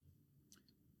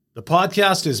The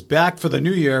podcast is back for the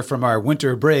new year from our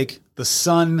winter break. The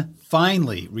sun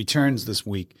finally returns this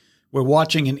week. We're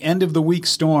watching an end-of-the-week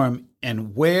storm,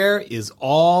 and where is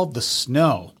all the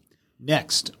snow?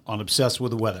 Next on Obsessed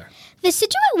with the Weather. The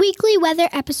Scituate Weekly Weather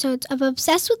episodes of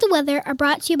Obsessed with the Weather are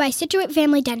brought to you by Scituate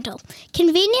Family Dental,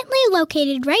 conveniently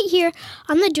located right here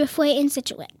on the Driftway in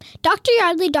Scituate. Dr.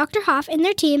 Yardley, Dr. Hoff, and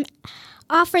their team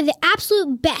offer the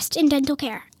absolute best in dental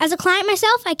care. As a client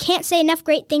myself, I can't say enough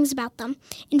great things about them.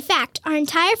 In fact, our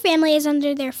entire family is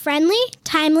under their friendly,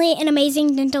 timely, and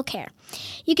amazing dental care.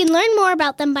 You can learn more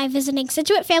about them by visiting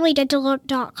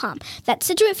ScituateFamilyDental.com. That's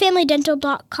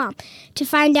ScituateFamilyDental.com to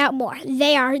find out more.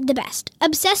 They are the best.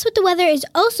 Obsessed with the Weather is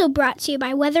also brought to you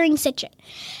by Weathering Scituate.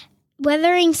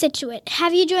 Weathering Scituate.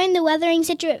 Have you joined the Weathering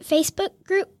Scituate Facebook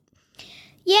group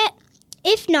yet?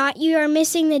 If not, you are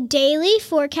missing the daily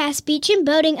forecast beach and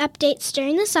boating updates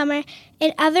during the summer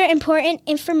and other important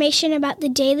information about the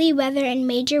daily weather and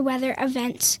major weather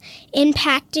events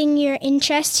impacting your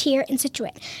interests here in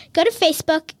Scituate. Go to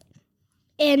Facebook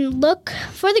and look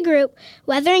for the group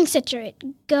Weathering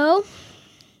Scituate. Go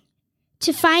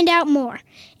to find out more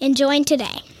and join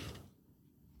today.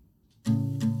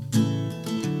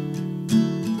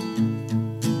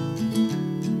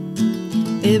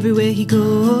 Everywhere he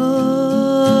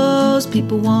goes,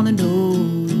 people want to know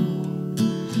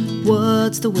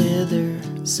what's the weather,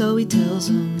 so he tells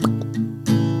them.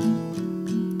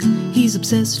 He's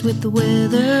obsessed with the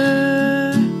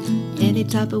weather, any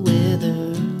type of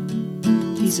weather,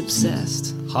 he's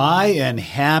obsessed. Hi and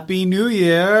Happy New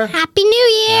Year. Happy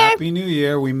New Year. Happy New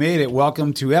Year. We made it.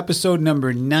 Welcome to episode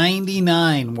number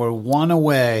 99. We're one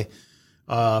away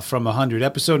from 100.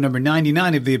 Episode number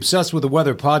 99 of the Obsessed with the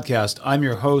Weather podcast. I'm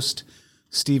your host,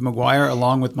 Steve Maguire,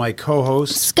 along with my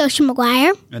co-host, Scotia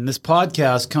Maguire. And this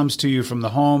podcast comes to you from the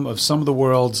home of some of the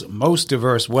world's most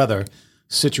diverse weather,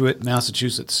 Scituate,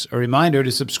 Massachusetts. A reminder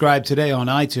to subscribe today on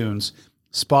iTunes,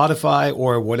 Spotify,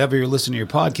 or whatever you're listening to your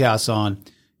podcasts on,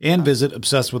 and visit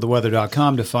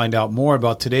obsessedwiththeweather.com to find out more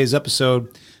about today's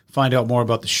episode, find out more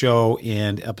about the show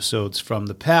and episodes from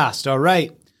the past. All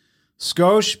right.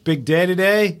 Scotia, big day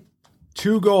today.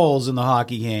 2 goals in the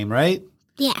hockey game, right?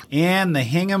 Yeah. And the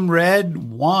Hingham Red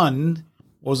won.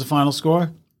 What was the final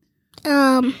score?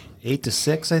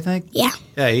 8-6, I think. Yeah.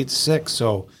 Yeah, 8-6.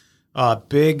 So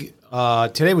big.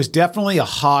 Today was definitely a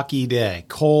hockey day.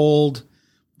 Cold.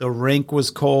 The rink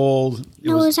was cold. It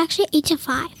was actually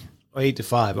 8-5.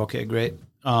 8-5. Okay, great.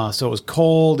 So it was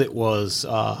cold. It was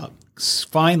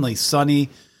finally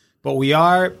sunny, but we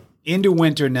are into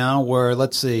winter now, where,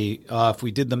 let's see, if we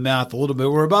did the math a little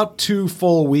bit, we're about 2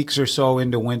 full weeks or so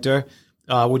into winter.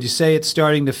 Would you say it's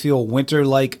starting to feel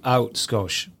winter-like out,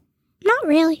 Scotia? Not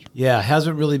really. Yeah, it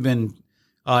hasn't really been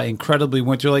incredibly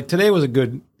winter-like. Today was a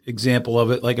good example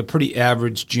of it, like a pretty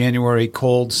average January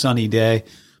cold, sunny day,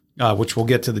 which we'll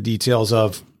get to the details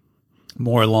of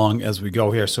more along as we go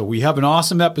here. So we have an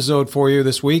awesome episode for you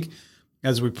this week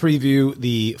as we preview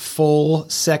the full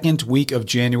second week of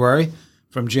January,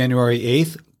 from January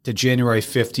 8th to January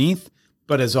 15th.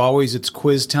 But as always, it's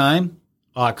quiz time.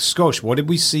 Scotia, what did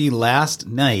we see last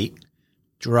night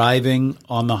driving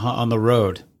on the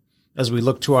road? As we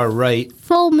look to our right.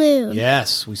 Full moon.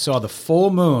 Yes, we saw the full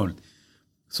moon.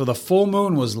 So the full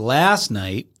moon was last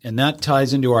night, and that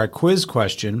ties into our quiz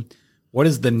question. What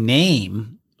is the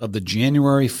name of the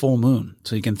January full moon?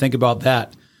 So you can think about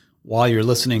that while you're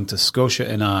listening to Scotia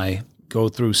and I go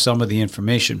through some of the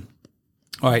information.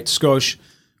 All right, Scotia,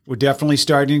 we're definitely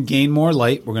starting to gain more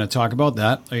light. We're going to talk about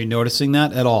that. Are you noticing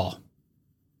that at all?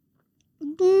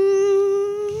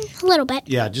 A little bit.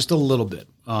 Yeah, just a little bit.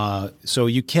 So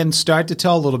you can start to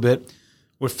tell a little bit.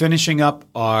 We're finishing up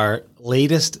our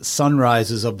latest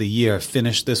sunrises of the year,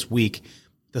 finished this week.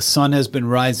 The sun has been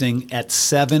rising at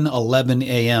 7:11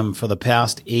 a.m. for the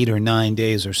past 8 or 9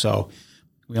 days or so.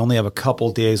 We only have a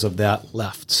couple days of that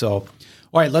left. So, all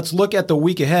right, let's look at the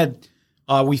week ahead.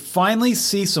 We finally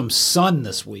see some sun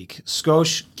this week.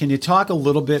 Scotia, can you talk a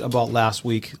little bit about last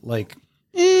week?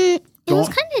 It was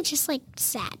kind of just like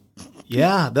sad.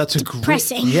 Yeah, that's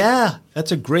depressing.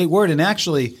 That's a great word. And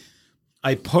actually,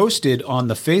 I posted on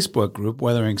the Facebook group,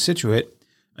 Weathering Scituate,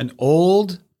 an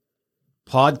old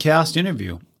podcast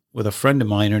interview with a friend of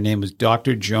mine. Her name is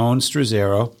Dr. Joan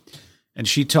Strazzero. And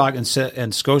she talked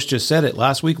and Scotia just said it.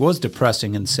 Last week was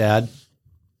depressing and sad.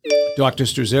 Dr.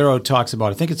 Strazzero talks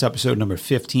about, I think it's episode number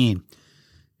 15,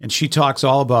 and she talks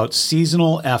all about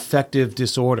seasonal affective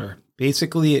disorder.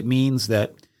 Basically, it means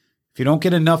that if you don't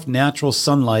get enough natural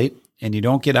sunlight and you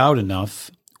don't get out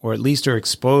enough, or at least are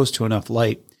exposed to enough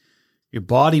light, your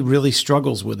body really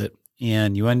struggles with it,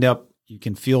 and you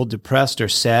can feel depressed or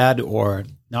sad or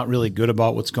not really good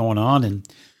about what's going on, and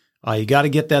You got to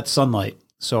get that sunlight.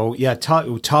 So, yeah,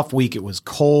 tough week. It was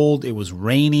cold. It was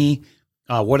rainy.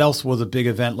 What else was a big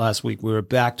event last week? We were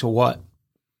back to what?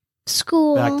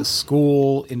 School. Back to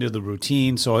school, into the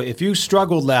routine. So if you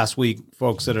struggled last week,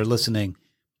 folks that are listening,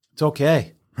 it's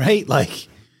okay, right? Like,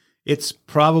 it's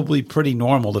probably pretty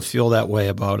normal to feel that way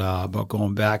about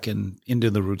going back and into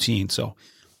the routine. So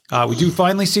we do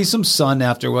finally see some sun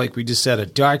after, like we just said, a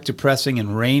dark, depressing,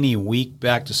 and rainy week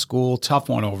back to school. Tough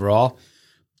one overall.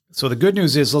 So the good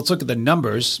news is, let's look at the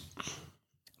numbers.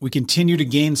 We continue to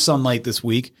gain sunlight this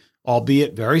week,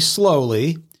 albeit very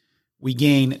slowly. We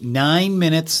gain 9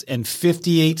 minutes and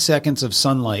 58 seconds of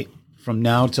sunlight from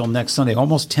now till next Sunday.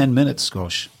 Almost 10 minutes,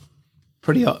 Scotia.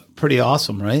 Pretty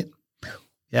awesome, right?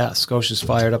 Yeah, Scotia's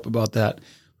fired up about that.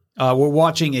 We're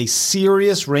watching a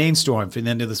serious rainstorm for the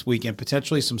end of this week and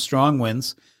potentially some strong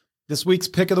winds. This week's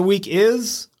pick of the week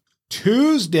is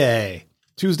Tuesday.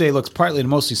 Tuesday looks partly to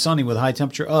mostly sunny with a high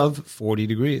temperature of 40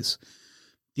 degrees.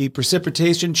 The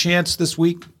precipitation chance this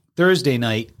week, Thursday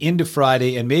night into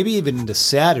Friday and maybe even into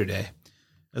Saturday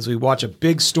as we watch a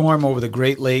big storm over the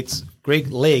Great Lakes.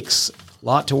 A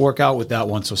lot to work out with that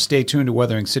one, so stay tuned to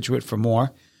Weathering Situate for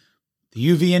more. The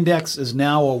UV index is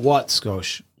now a what,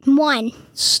 Scotia? 1.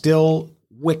 Still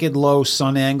wicked low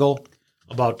sun angle,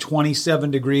 about 27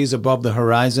 degrees above the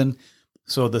horizon.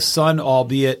 So the sun,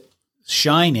 albeit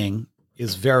shining,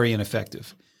 is very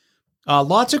ineffective.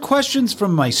 Lots of questions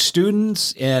from my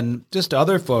students and just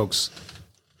other folks.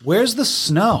 Where's the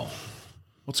snow?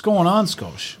 What's going on,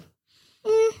 Scotia?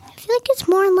 I feel like it's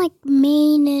more in like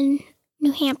Maine and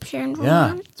New Hampshire and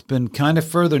Vermont. Yeah, it's been kind of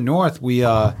further north.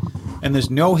 And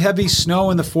there's no heavy snow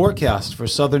in the forecast for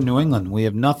southern New England. We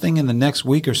have nothing in the next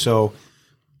week or so.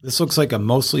 This looks like a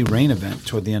mostly rain event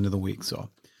toward the end of the week.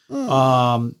 So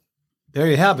there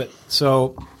you have it.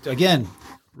 So again,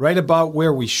 right about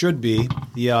where we should be.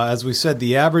 As we said,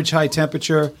 the average high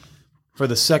temperature for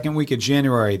the second week of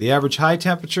January, the average high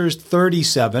temperature is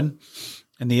 37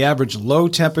 and the average low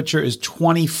temperature is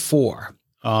 24.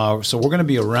 So we're going to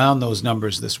be around those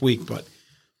numbers this week. But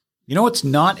you know what's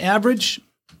not average?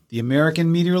 The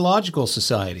American Meteorological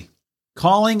Society.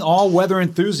 Calling all weather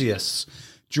enthusiasts.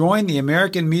 Join the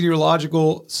American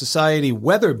Meteorological Society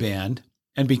Weather Band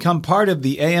and become part of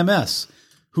the AMS,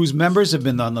 whose members have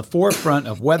been on the forefront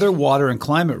of weather, water, and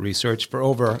climate research for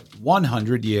over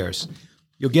 100 years.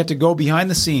 You'll get to go behind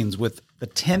the scenes with the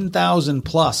 10,000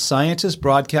 plus scientists,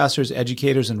 broadcasters,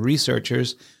 educators, and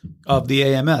researchers of the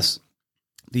AMS.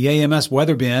 The AMS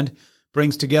Weather Band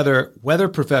brings together weather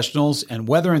professionals and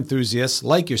weather enthusiasts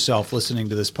like yourself listening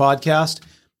to this podcast.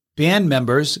 Band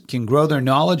members can grow their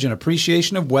knowledge and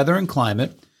appreciation of weather and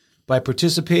climate by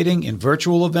participating in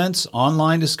virtual events,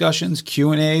 online discussions,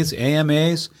 Q&As,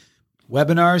 AMAs,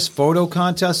 webinars, photo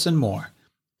contests, and more.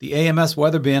 The AMS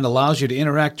Weather Band allows you to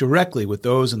interact directly with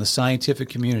those in the scientific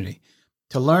community.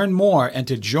 To learn more and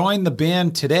to join the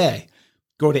band today,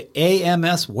 go to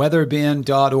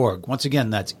amsweatherband.org. Once again,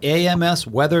 that's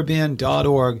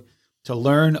amsweatherband.org to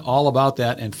learn all about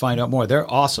that and find out more.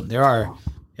 They're awesome. They're our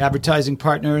advertising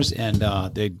partners, and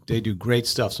they do great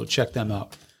stuff, so check them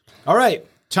out. All right,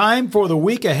 time for the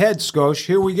week ahead, Scotia.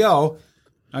 Here we go.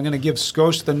 I'm going to give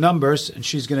Scotia the numbers, and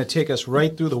she's going to take us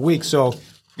right through the week. So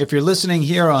if you're listening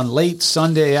here on late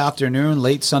Sunday afternoon,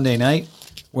 late Sunday night,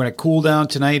 we're going to cool down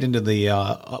tonight into the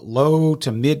low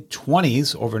to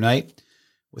mid-20s overnight,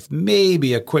 with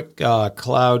maybe a quick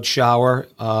cloud shower,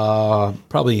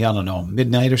 probably,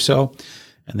 midnight or so.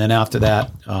 And then after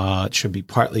that, it should be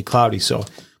partly cloudy. So,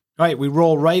 all right, we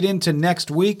roll right into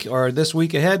next week or this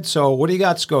week ahead. So what do you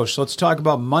got, Scotia? So let's talk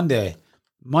about Monday.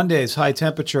 Monday's high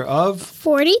temperature of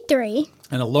 43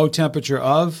 and a low temperature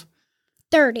of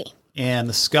 30. And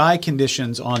the sky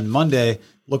conditions on Monday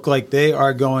look like they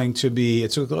are going to be,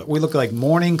 we look like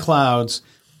morning clouds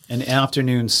and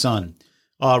afternoon sun.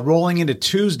 Rolling into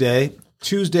Tuesday,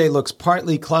 Tuesday looks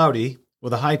partly cloudy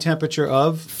with a high temperature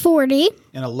of 40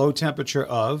 and a low temperature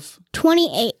of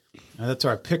 28. Now that's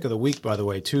our pick of the week, by the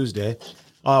way, Tuesday.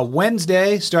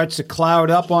 Wednesday starts to cloud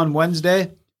up on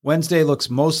Wednesday. Wednesday looks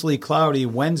mostly cloudy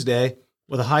Wednesday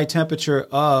with a high temperature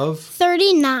of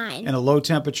 39 and a low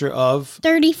temperature of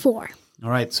 34. All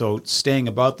right, so staying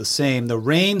about the same. The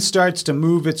rain starts to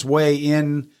move its way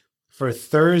in for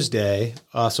Thursday,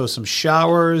 so some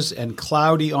showers and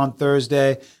cloudy on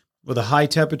Thursday with a high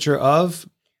temperature of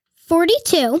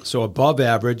 42. So above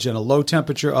average, and a low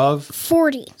temperature of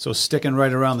 40. So sticking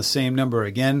right around the same number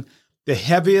again. The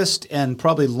heaviest and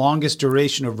probably longest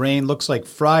duration of rain looks like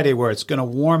Friday, where it's going to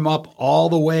warm up all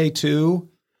the way to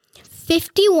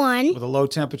 51 with a low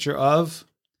temperature of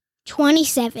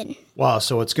 27. Wow,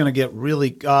 so it's going to get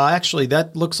really, actually,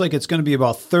 that looks like it's going to be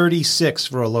about 36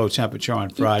 for a low temperature on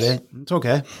Friday. It's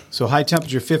okay. So high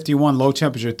temperature 51, low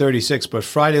temperature 36, but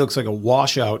Friday looks like a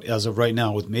washout as of right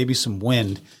now with maybe some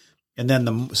wind. And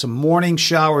then some morning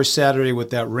showers Saturday with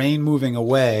that rain moving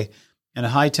away, and a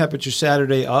high temperature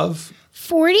Saturday of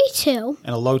 42.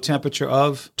 And a low temperature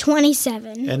of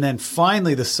 27. And then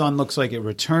finally the sun looks like it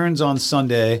returns on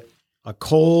Sunday, a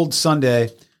cold Sunday,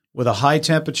 with a high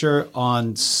temperature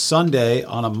on Sunday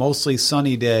on a mostly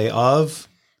sunny day of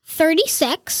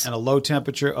 36. And a low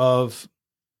temperature of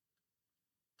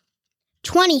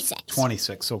 26.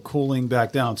 26. So cooling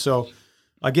back down. So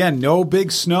again, no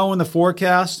big snow in the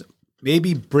forecast,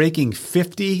 maybe breaking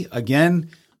 50. Again,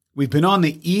 we've been on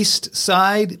the east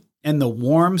side and the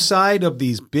warm side of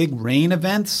these big rain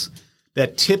events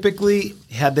that typically,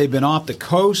 had they been off the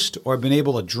coast or been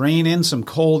able to drain in some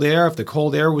cold air, if the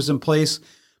cold air was in place,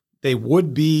 they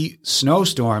would be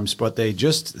snowstorms, but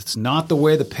it's not the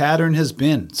way the pattern has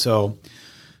been. So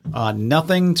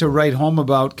nothing to write home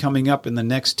about coming up in the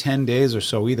next 10 days or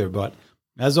so either. But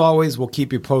as always, we'll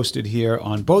keep you posted here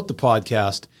on both the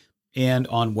podcast and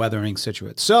on Weathering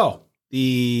Scituate. So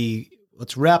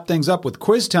let's wrap things up with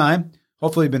quiz time.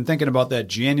 Hopefully you've been thinking about that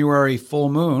January full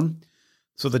moon.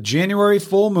 So the January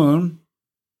full moon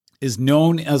is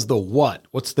known as the what?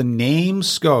 What's the name,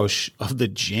 Scotia, of the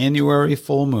January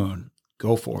full moon?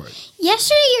 Go for it.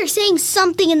 Yesterday you were saying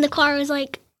something in the car was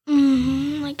like a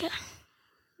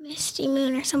misty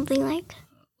moon or something like.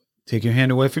 Take your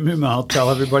hand away from your mouth. Tell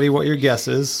everybody what your guess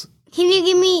is. Can you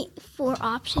give me 4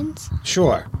 options?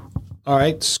 Sure. All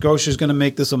right. Scotia's going to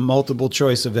make this a multiple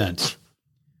choice event.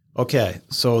 Okay.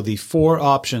 So the 4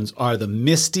 options are the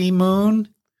misty moon,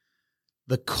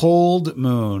 the cold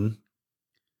moon,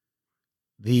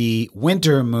 the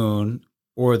winter moon,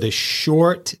 or the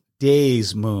short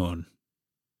days moon.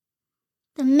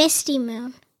 The misty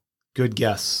moon. Good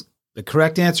guess. The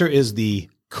correct answer is the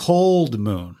cold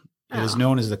moon. It is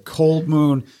known as the cold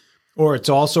moon, or it's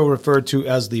also referred to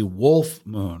as the wolf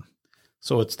moon.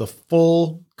 So it's the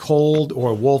full cold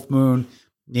or wolf moon,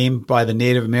 named by the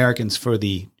Native Americans for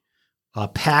the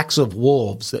packs of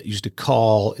wolves that used to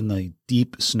call in the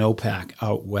deep snowpack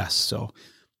out west. So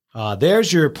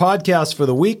there's your podcast for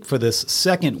the week, for this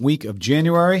second week of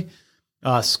January.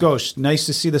 Scotia, nice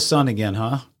to see the sun again,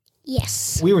 huh?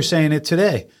 Yes. We were saying it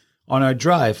today on our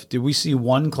drive. Did we see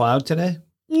one cloud today?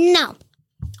 No.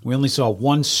 We only saw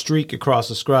one streak across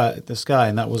the sky,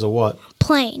 and that was a what?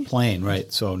 Plane. Plane,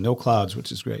 right. So no clouds,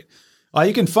 which is great.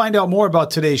 You can find out more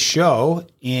about today's show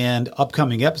and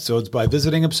upcoming episodes by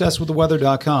visiting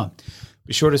obsessedwiththeweather.com.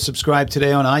 Be sure to subscribe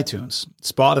today on iTunes,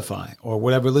 Spotify, or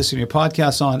whatever you listen to your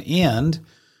podcasts on, and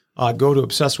go to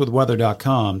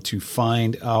obsessedwithweather.com to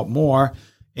find out more.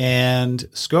 And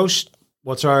Scotia,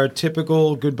 what's our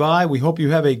typical goodbye? We hope you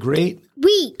have a great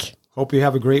week. Hope you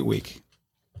have a great week.